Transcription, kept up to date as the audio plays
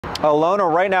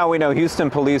Alona, right now we know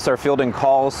Houston police are fielding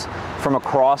calls from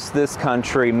across this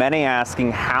country, many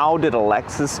asking, how did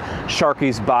Alexis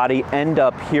Sharkey's body end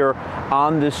up here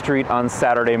on the street on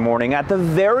Saturday morning? At the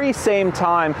very same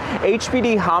time,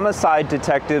 HPD homicide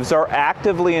detectives are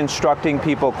actively instructing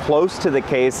people close to the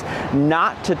case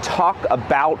not to talk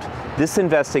about this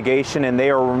investigation, and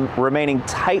they are remaining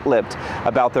tight-lipped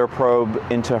about their probe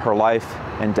into her life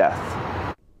and death.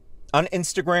 On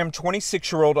Instagram,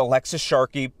 26-year-old Alexis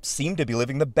Sharkey seemed to be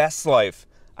living the best life,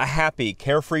 a happy,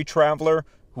 carefree traveler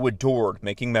who adored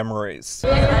making memories.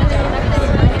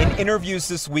 In interviews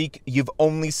this week you've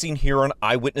only seen here on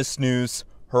Eyewitness News,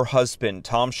 her husband,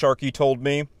 Tom Sharkey, told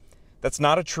me, "That's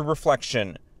not a true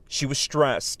reflection. She was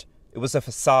stressed. It was a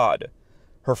facade."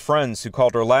 Her friends, who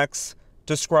called her Lex,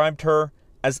 described her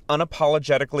as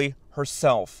unapologetically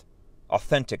herself.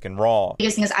 Authentic and raw. The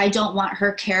biggest thing is I don't want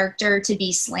her character to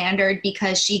be slandered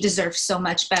because she deserves so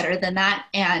much better than that,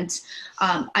 and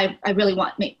I really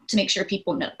want to make sure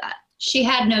people know that. She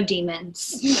had no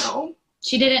demons. No.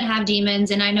 She didn't have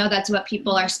demons, and I know that's what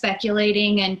people are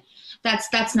speculating, and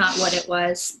that's not what it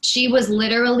was. She was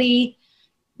literally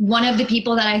one of the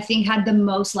people that I think had the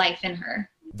most life in her.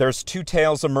 There's two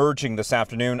tales emerging this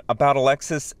afternoon about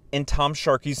Alexis and Tom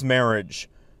Sharkey's marriage.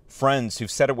 Friends who've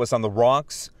said it was on the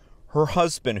rocks, her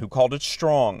husband who called it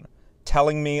strong,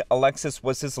 telling me Alexis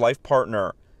was his life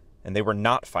partner, and they were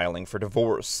not filing for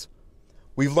divorce.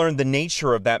 We've learned the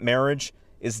nature of that marriage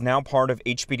is now part of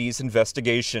HPD's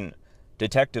investigation.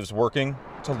 Detectives working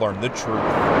to learn the truth.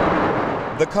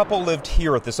 The couple lived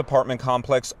here at this apartment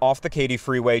complex off the Katy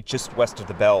Freeway just west of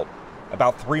the Belt.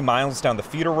 About 3 miles down the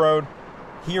feeder road,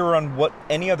 here on what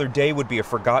any other day would be a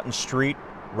forgotten street,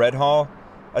 Red Hall,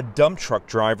 a dump truck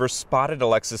driver spotted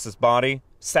Alexis's body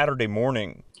Saturday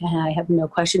morning. And I have no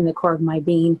question in the core of my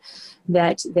being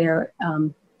that there's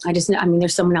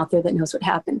someone out there that knows what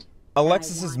happened.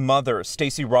 Alexis's mother,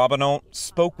 Stacy Robinant,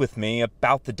 spoke with me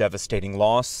about the devastating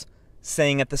loss,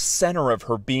 saying at the center of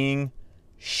her being,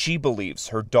 she believes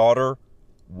her daughter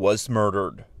was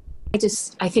murdered.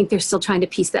 I think they're still trying to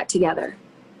piece that together.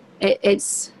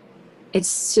 It's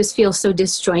just feels so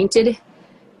disjointed,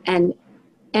 and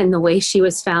the way she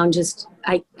was found, just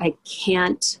I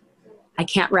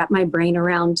can't wrap my brain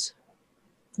around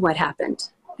what happened.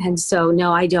 And so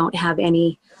no, I don't have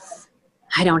any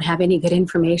good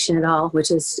information at all, which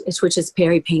is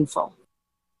very painful.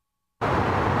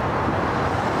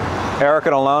 Eric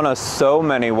and Alona, so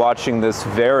many watching this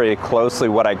very closely.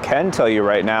 What I can tell you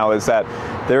right now is that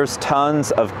there's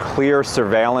tons of clear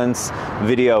surveillance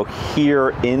video here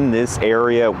in this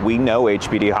area. We know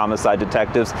HPD homicide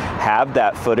detectives have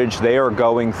that footage. They are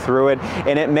going through it,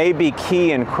 and it may be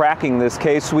key in cracking this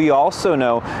case. We also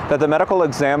know that the medical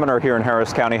examiner here in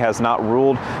Harris County has not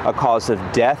ruled a cause of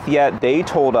death yet. They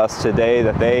told us today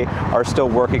that they are still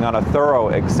working on a thorough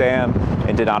exam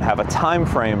and did not have a time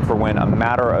frame for when a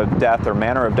manner of death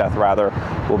rather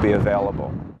will be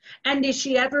available. And is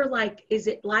she ever is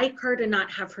it like her to not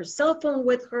have her cell phone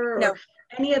with her? No. Or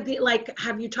any of the,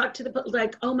 have you talked to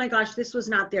the, oh my gosh, this was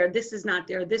not there, this is not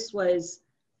there, this was.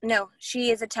 No,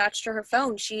 she is attached to her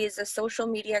phone. She is a social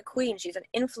media queen. She's an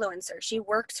influencer. She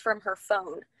works from her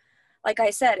phone. Like I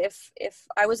said, if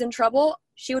I was in trouble,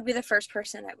 she would be the first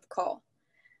person I would call.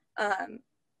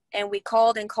 And we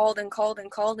called and called and called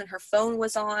and called, and her phone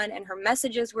was on and her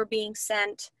messages were being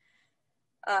sent,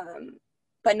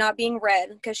 but not being read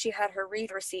because she had her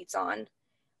read receipts on.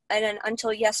 And then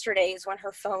until yesterday is when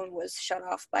her phone was shut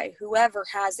off by whoever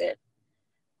has it,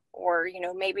 or,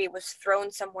 maybe it was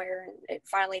thrown somewhere and it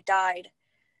finally died.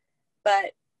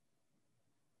 But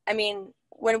I mean,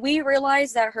 when we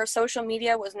realized that her social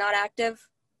media was not active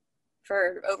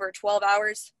for over 12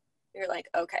 hours, you're like,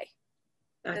 okay,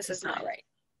 this is not right.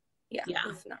 Yeah,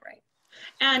 this is not right.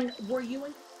 And were you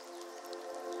in